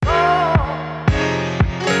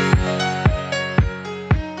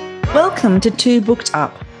Welcome to Two Booked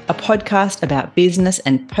Up, a podcast about business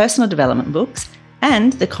and personal development books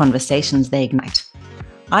and the conversations they ignite.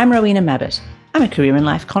 I'm Rowena Mabbitt. I'm a career and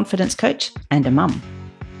life confidence coach and a mum.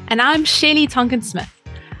 And I'm Shelley Tonkin-Smith.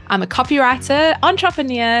 I'm a copywriter,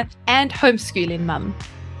 entrepreneur, and homeschooling mum.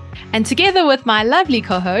 And together with my lovely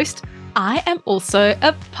co-host, I am also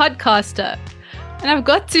a podcaster. And I've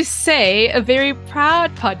got to say, a very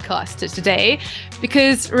proud podcaster today,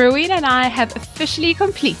 because Rowena and I have officially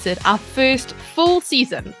completed our first full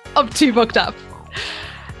season of Two Booked Up.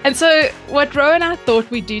 And so what Ro and I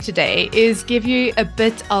thought we'd do today is give you a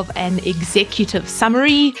bit of an executive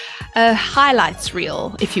summary, a highlights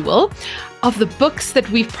reel, if you will, of the books that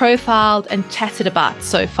we've profiled and chatted about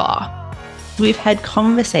so far. We've had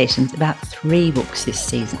conversations about 3 books this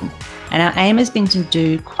season, and our aim has been to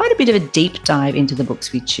do quite a bit of a deep dive into the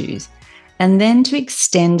books we choose, and then to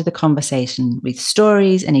extend the conversation with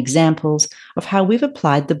stories and examples of how we've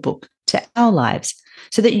applied the book to our lives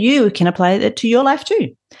so that you can apply it to your life too.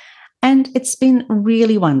 And it's been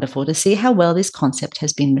really wonderful to see how well this concept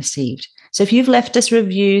has been received. So if you've left us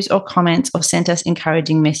reviews or comments or sent us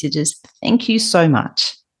encouraging messages, thank you so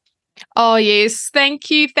much. Oh, yes. Thank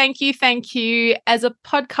you. As a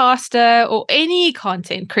podcaster or any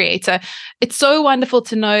content creator, it's so wonderful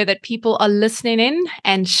to know that people are listening in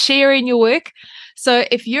and sharing your work. So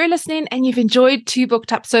if you're listening and you've enjoyed Two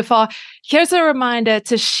Booked Up so far, here's a reminder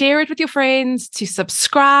to share it with your friends, to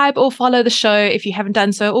subscribe or follow the show if you haven't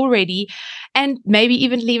done so already, and maybe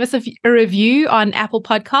even leave us a review on Apple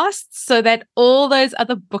Podcasts so that all those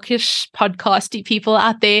other bookish podcasty people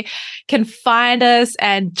out there can find us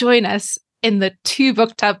and join us in the Two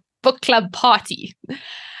Booked Up book club party.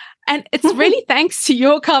 And it's really thanks to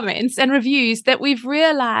your comments and reviews that we've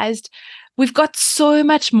realized we've got so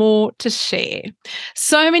much more to share,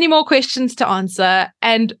 so many more questions to answer,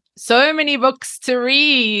 and so many books to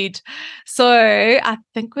read. So I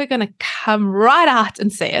think we're going to come right out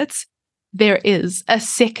and say it. There is a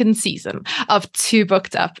second season of Two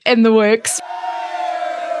Booked Up in the works.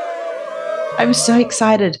 I'm so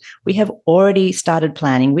excited. We have already started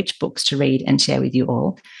planning which books to read and share with you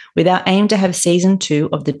all, with our aim to have season 2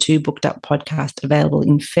 of the Two Booked Up podcast available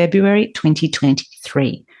in February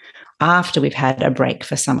 2023. After we've had a break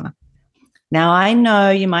for summer. Now, I know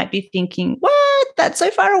you might be thinking, what? That's so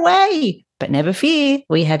far away. But never fear,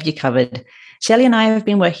 we have you covered. Shelley and I have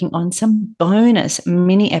been working on some bonus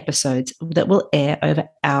mini episodes that will air over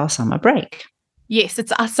our summer break. Yes,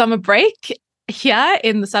 it's our summer break here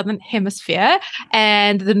in the Southern Hemisphere,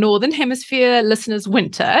 and the Northern Hemisphere listeners'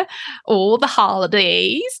 winter or the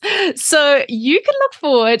holidays. So you can look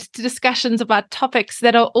forward to discussions about topics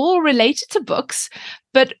that are all related to books,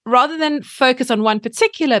 but rather than focus on one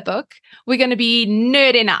particular book, we're going to be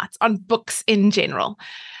nerding out on books in general.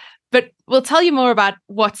 But we'll tell you more about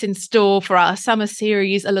what's in store for our summer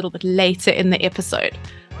series a little bit later in the episode.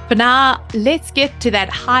 For now, let's get to that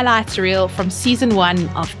highlights reel from season 1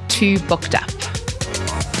 of Two Booked Up.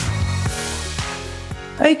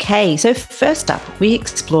 Okay, so first up, we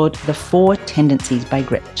explored The 4 Tendencies by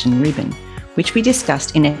Gretchen Rubin, which we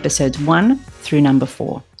discussed in episodes 1 through number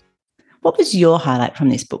 4. What was your highlight from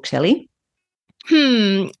this book, Shelley?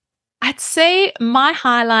 I'd say my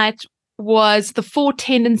highlight was the 4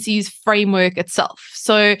 tendencies framework itself.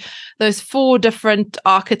 So those 4 different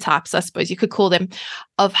archetypes, I suppose you could call them,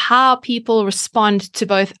 of how people respond to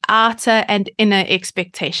both outer and inner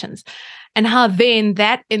expectations, and how then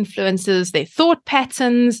that influences their thought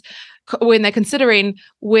patterns when they're considering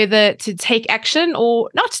whether to take action or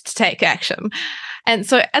not to take action. And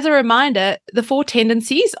so as a reminder, the 4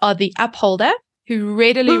 tendencies are the upholder, who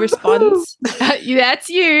readily responds. That's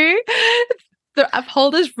you. The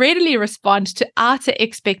upholders readily respond to outer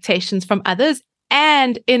expectations from others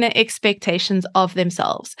and inner expectations of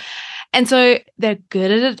themselves. And so they're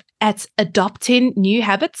good at adopting new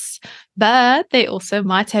habits, but they also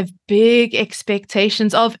might have big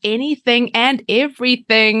expectations of anything and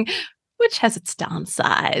everything, which has its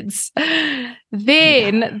downsides.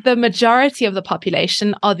 Then the majority of the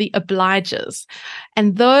population are the obligers.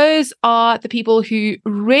 And those are the people who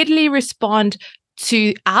readily respond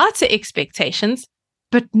to outer expectations,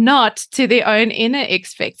 but not to their own inner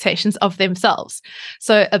expectations of themselves.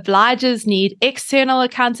 So obligers need external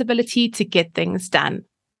accountability to get things done.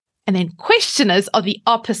 And then questioners are the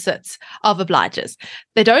opposites of obligers.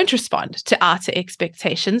 They don't respond to outer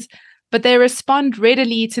expectations, but they respond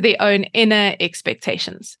readily to their own inner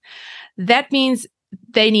expectations. That means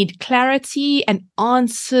they need clarity and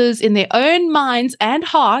answers in their own minds and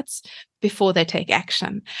hearts before they take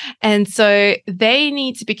action. And so they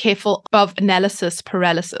need to be careful of analysis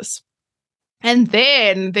paralysis. And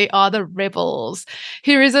then there are the rebels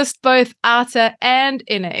who resist both outer and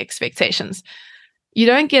inner expectations. You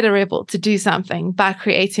don't get a rebel to do something by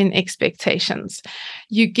creating expectations.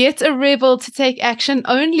 You get a rebel to take action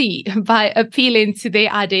only by appealing to their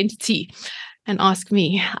identity. And ask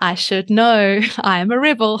me, I should know. I am a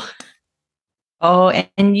rebel. Oh,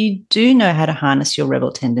 and you do know how to harness your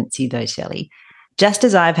rebel tendency, though, Shelley, just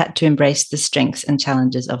as I've had to embrace the strengths and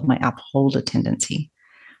challenges of my upholder tendency.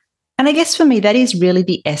 And I guess for me, that is really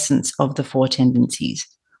the essence of the 4 tendencies.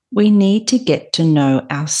 We need to get to know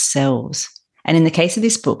ourselves. And in the case of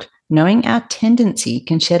this book, knowing our tendency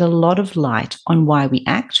can shed a lot of light on why we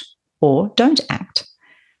act or don't act.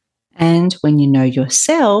 And when you know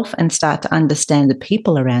yourself and start to understand the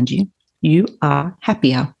people around you, you are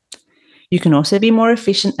happier. You can also be more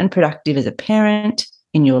efficient and productive as a parent,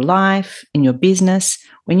 in your life, in your business,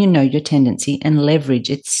 when you know your tendency and leverage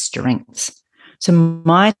its strengths. So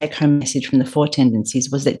my take-home message from the 4 tendencies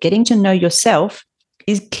was that getting to know yourself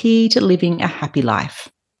is key to living a happy life.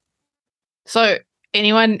 So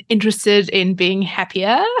anyone interested in being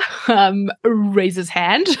happier, raise his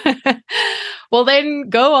hand. Well, then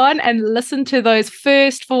go on and listen to those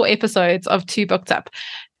first 4 episodes of 2 Booked Up.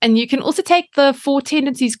 And you can also take the 4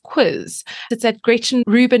 Tendencies quiz. It's at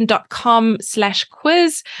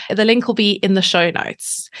gretchenrubin.com/quiz. The link will be in the show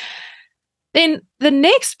notes. Then the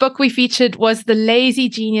next book we featured was The Lazy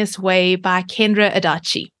Genius Way by Kendra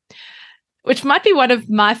Adachi, which might be one of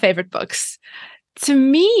my favorite books. To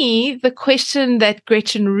me, the question that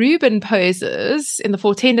Gretchen Rubin poses in the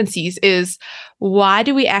 4 Tendencies is, why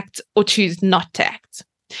do we act or choose not to act?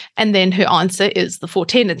 And then her answer is the 4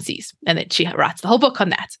 Tendencies. And then she writes the whole book on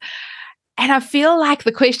that. And I feel like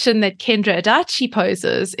the question that Kendra Adachi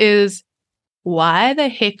poses is, why the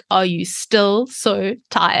heck are you still so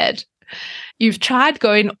tired? You've tried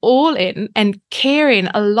going all in and caring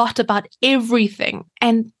a lot about everything,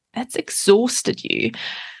 and that's exhausted you.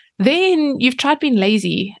 Then you've tried being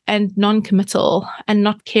lazy and non-committal and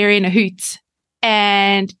not caring a hoot.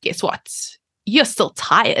 And guess what? You're still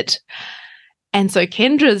tired. And so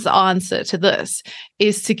Kendra's answer to this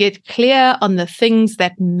is to get clear on the things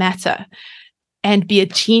that matter and be a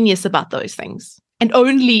genius about those things and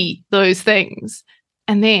only those things,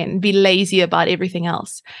 and then be lazy about everything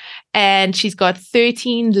else. And she's got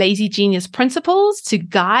 13 lazy genius principles to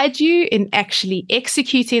guide you in actually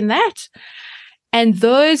executing that. And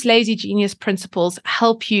those lazy genius principles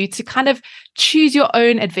help you to kind of choose your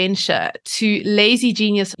own adventure, to lazy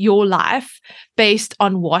genius your life based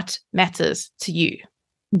on what matters to you.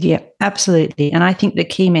 Yeah, absolutely. And I think the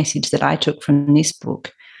key message that I took from this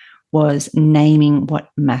book was naming what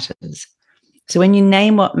matters. So when you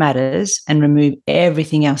name what matters and remove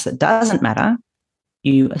everything else that doesn't matter,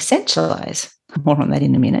 you essentialize. More on that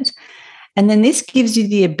in a minute. And then this gives you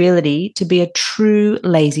the ability to be a true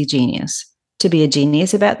lazy genius, to be a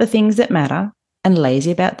genius about the things that matter and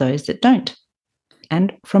lazy about those that don't.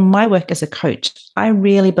 And from my work as a coach, I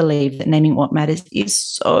really believe that naming what matters is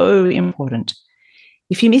so important.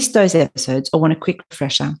 If you missed those episodes or want a quick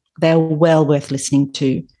refresher, they're well worth listening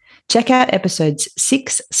to. Check out episodes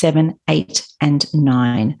 6, 7, 8, and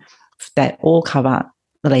 9 that all cover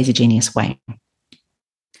the Lazy Genius Way.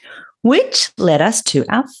 Which led us to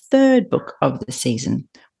our 3rd book of the season,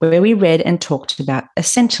 where we read and talked about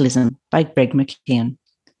Essentialism by Greg McKeown.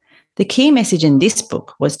 The key message in this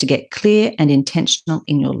book was to get clear and intentional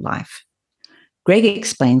in your life. Greg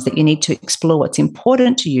explains that you need to explore what's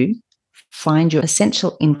important to you, find your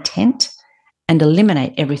essential intent, and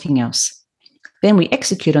eliminate everything else. Then we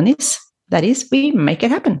execute on this. That is, we make it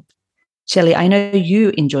happen. Shelley, I know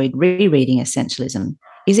you enjoyed rereading Essentialism.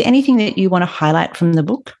 Is there anything that you want to highlight from the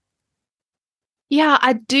book? Yeah,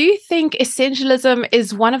 I do think Essentialism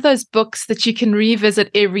is one of those books that you can revisit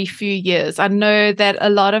every few years. I know that a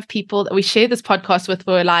lot of people that we share this podcast with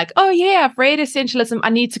were like, oh yeah, I've read Essentialism. I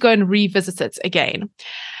need to go and revisit it again.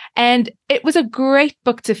 And it was a great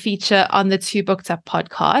book to feature on the 2 Booked Up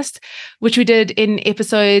podcast, which we did in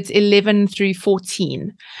episodes 11 through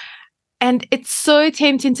 14. And it's so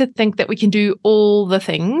tempting to think that we can do all the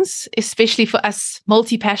things, especially for us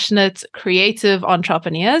multi-passionate, creative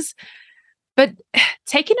entrepreneurs. But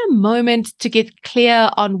taking a moment to get clear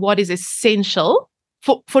on what is essential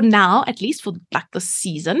for now, at least for like the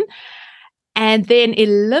season, and then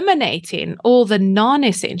eliminating all the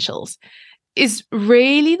non-essentials is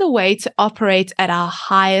really the way to operate at our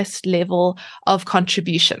highest level of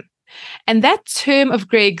contribution. And that term of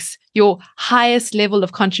Greg's, your highest level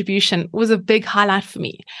of contribution, was a big highlight for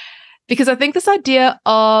me. Because I think this idea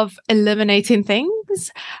of eliminating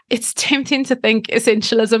things, it's tempting to think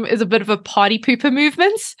essentialism is a bit of a party pooper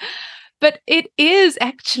movement. But it is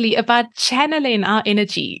actually about channeling our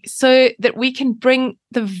energy so that we can bring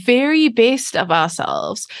the very best of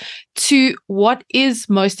ourselves to what is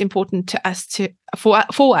most important to us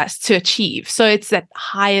for us to achieve. So it's that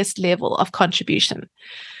highest level of contribution.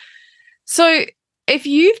 So if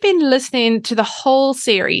you've been listening to the whole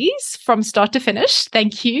series from start to finish,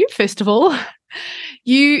 thank you, first of all,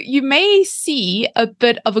 you may see a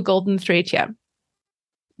bit of a golden thread here.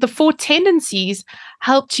 The 4 tendencies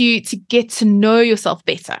helped you to get to know yourself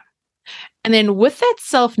better. And then with that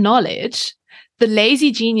self-knowledge, the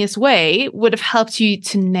lazy genius way would have helped you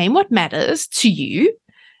to name what matters to you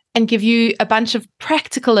and give you a bunch of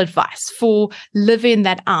practical advice for living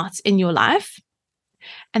that out in your life.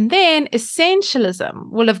 And then essentialism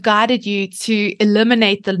will have guided you to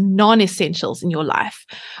eliminate the non-essentials in your life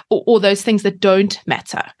or those things that don't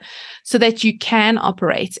matter so that you can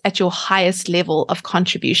operate at your highest level of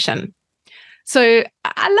contribution. So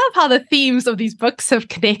I love how the themes of these books have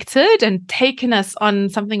connected and taken us on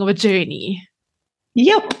something of a journey.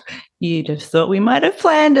 Yep. You'd have thought we might have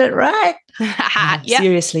planned it, right? Yep.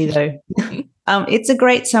 Seriously, though. It's a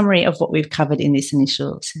great summary of what we've covered in this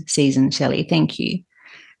initial season, Shelley. Thank you.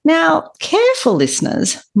 Now, careful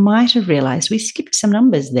listeners might have realised we skipped some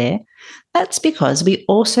numbers there. That's because we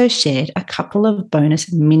also shared a couple of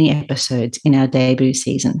bonus mini episodes in our debut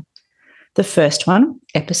season. The first one,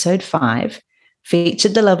 episode 5,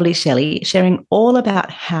 featured the lovely Shelley sharing all about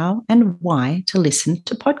how and why to listen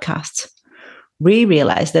to podcasts. We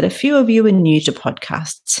realised that a few of you are new to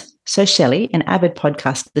podcasts, so Shelley, an avid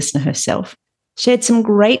podcast listener herself, shared some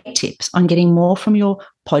great tips on getting more from your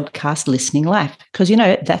podcast listening life, because,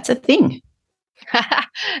 that's a thing.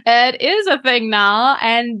 It is a thing now.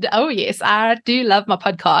 And oh, yes, I do love my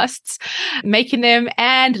podcasts, making them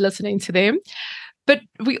and listening to them. But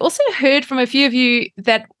we also heard from a few of you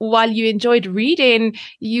that while you enjoyed reading,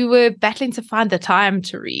 you were battling to find the time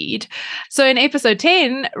to read. So in episode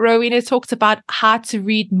 10, Rowena talked about how to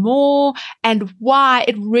read more and why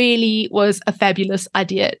it really was a fabulous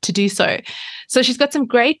idea to do so. So she's got some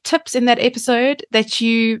great tips in that episode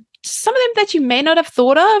some of them that you may not have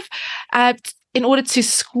thought of in order to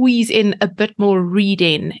squeeze in a bit more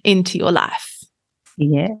reading into your life.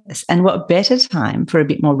 Yes, and what better time for a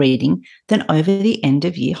bit more reading than over the end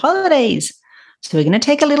of year holidays? So we're going to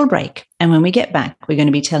take a little break, and when we get back, we're going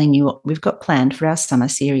to be telling you what we've got planned for our summer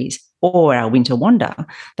series or our winter wander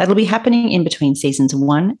that'll be happening in between seasons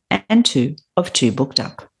 1 and 2 of Two Booked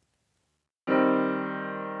Up.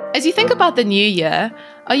 As you think about the new year,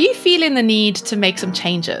 are you feeling the need to make some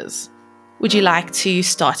changes? Would you like to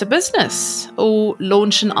start a business or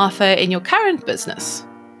launch an offer in your current business?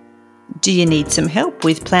 Do you need some help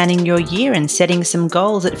with planning your year and setting some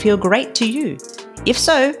goals that feel great to you? If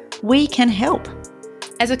so, we can help.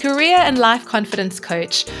 As a career and life confidence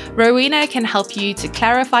coach, Rowena can help you to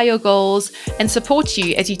clarify your goals and support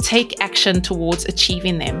you as you take action towards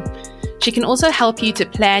achieving them. She can also help you to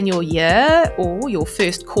plan your year or your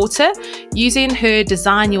first quarter using her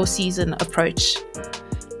Design Your Season approach.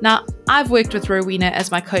 Now, I've worked with Rowena as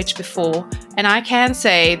my coach before, and I can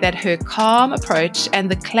say that her calm approach and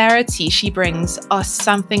the clarity she brings are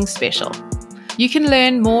something special. You can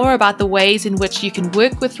learn more about the ways in which you can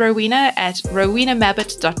work with Rowena at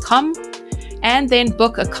rowenamabbott.com and then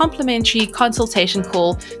book a complimentary consultation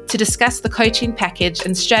call to discuss the coaching package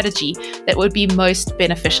and strategy that would be most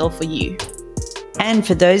beneficial for you. And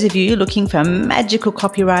for those of you looking for magical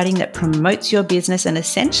copywriting that promotes your business and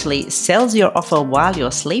essentially sells your offer while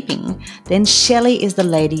you're sleeping, then Shelley is the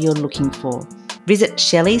lady you're looking for. Visit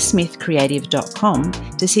shelleysmithcreative.com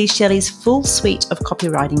to see Shelley's full suite of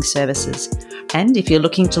copywriting services. And if you're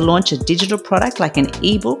looking to launch a digital product like an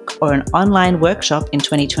ebook or an online workshop in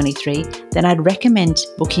 2023, then I'd recommend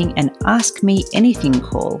booking an Ask Me Anything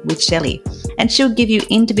call with Shelley, and she'll give you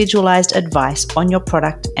individualized advice on your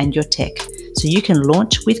product and your tech, so you can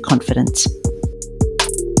launch with confidence.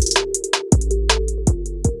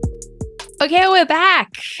 Okay, we're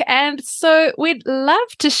back. And so we'd love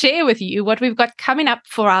to share with you what we've got coming up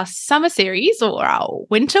for our summer series or our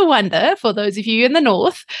winter wonder for those of you in the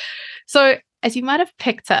north. So as you might have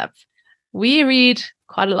picked up, we read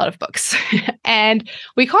quite a lot of books and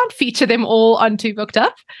we can't feature them all on Two Booked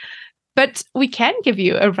Up, but we can give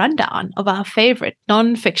you a rundown of our favorite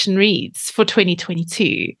non-fiction reads for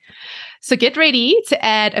 2022. So get ready to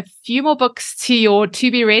add a few more books to your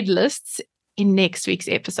to-be-read lists in next week's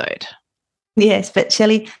episode. Yes, but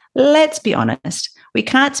Shelley, let's be honest. We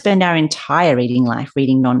can't spend our entire reading life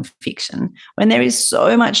reading non-fiction when there is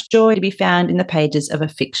so much joy to be found in the pages of a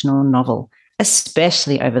fictional novel,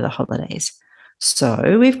 especially over the holidays.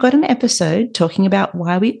 So we've got an episode talking about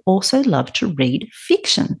why we also love to read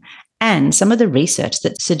fiction and some of the research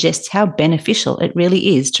that suggests how beneficial it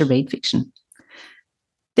really is to read fiction.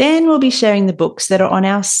 Then we'll be sharing the books that are on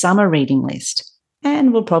our summer reading list,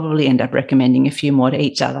 and we'll probably end up recommending a few more to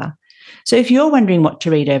each other. So if you're wondering what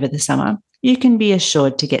to read over the summer, you can be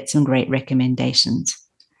assured to get some great recommendations.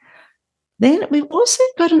 Then we've also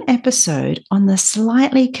got an episode on the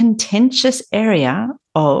slightly contentious area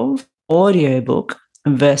of audiobook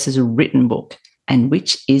versus written book, and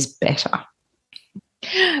which is better.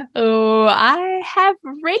 Oh, I have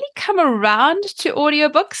really come around to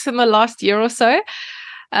audiobooks in the last year or so.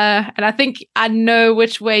 And I think I know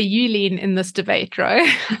which way you lean in this debate, Ro.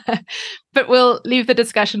 But we'll leave the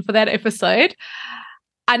discussion for that episode.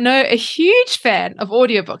 I know a huge fan of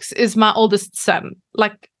audiobooks is my oldest son.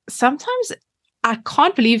 Like, sometimes I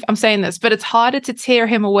can't believe I'm saying this, but it's harder to tear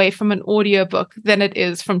him away from an audiobook than it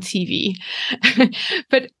is from TV.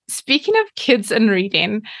 But speaking of kids and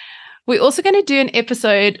reading, we're also going to do an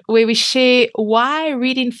episode where we share why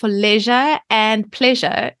reading for leisure and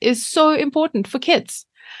pleasure is so important for kids,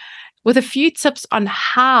 with a few tips on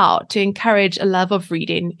how to encourage a love of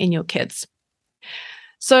reading in your kids.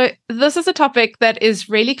 So this is a topic that is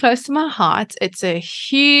really close to my heart. It's a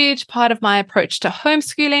huge part of my approach to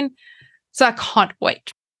homeschooling, so I can't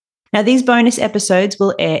wait. Now, these bonus episodes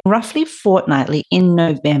will air roughly fortnightly in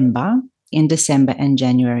November, in December, and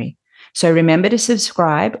January. So remember to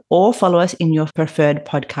subscribe or follow us in your preferred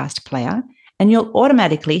podcast player, and you'll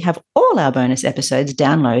automatically have all our bonus episodes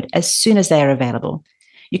download as soon as they are available.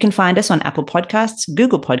 You can find us on Apple Podcasts,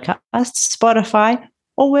 Google Podcasts, Spotify,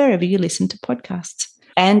 or wherever you listen to podcasts.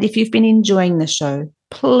 And if you've been enjoying the show,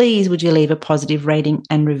 please would you leave a positive rating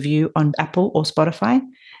and review on Apple or Spotify?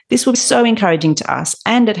 This will be so encouraging to us,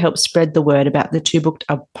 and it helps spread the word about the Two Booked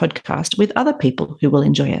Up podcast with other people who will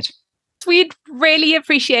enjoy it. We'd really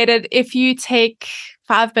appreciate it if you take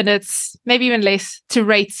 5 minutes, maybe even less, to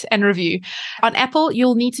rate and review. On Apple,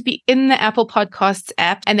 you'll need to be in the Apple Podcasts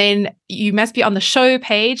app, and then you must be on the show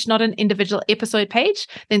page, not an individual episode page.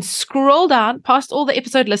 Then scroll down past all the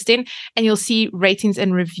episode listing, and you'll see ratings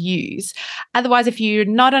and reviews. Otherwise, if you're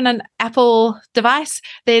not on an Apple device,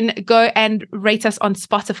 then go and rate us on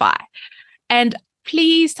Spotify. And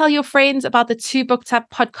please tell your friends about the Two Booked Up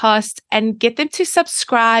podcast and get them to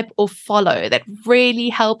subscribe or follow. That really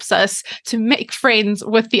helps us to make friends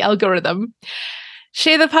with the algorithm.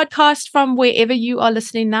 Share the podcast from wherever you are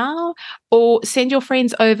listening now, or send your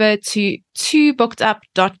friends over to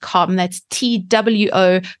twobookedup.com. That's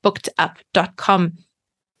TWO bookedup.com.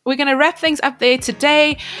 We're going to wrap things up there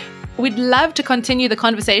today. We'd love to continue the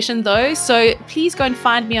conversation though, so please go and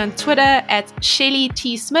find me on Twitter at Shelley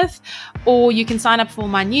T. Smith, or you can sign up for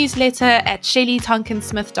my newsletter at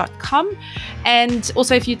shelleytonkinsmith.com. And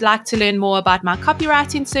also, if you'd like to learn more about my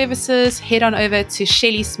copywriting services, head on over to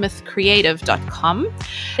shelleysmithcreative.com.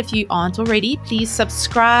 If you aren't already, please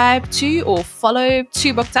subscribe to or follow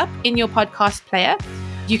Two Booked Up in your podcast player.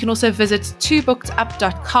 You can also visit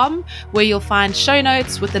twobookedup.com, where you'll find show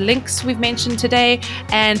notes with the links we've mentioned today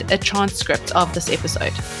and a transcript of this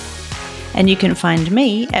episode. And you can find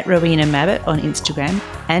me at Rowena Mabbott on Instagram.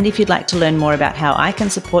 And if you'd like to learn more about how I can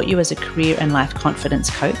support you as a career and life confidence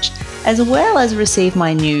coach, as well as receive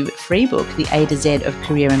my new free book, The A to Z of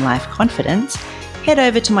Career and Life Confidence, head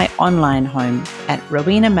over to my online home at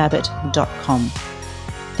rowenamabbott.com.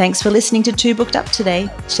 Thanks for listening to Two Booked Up today.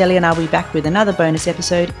 Shelley and I will be back with another bonus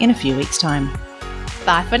episode in a few weeks' time.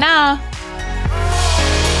 Bye for now.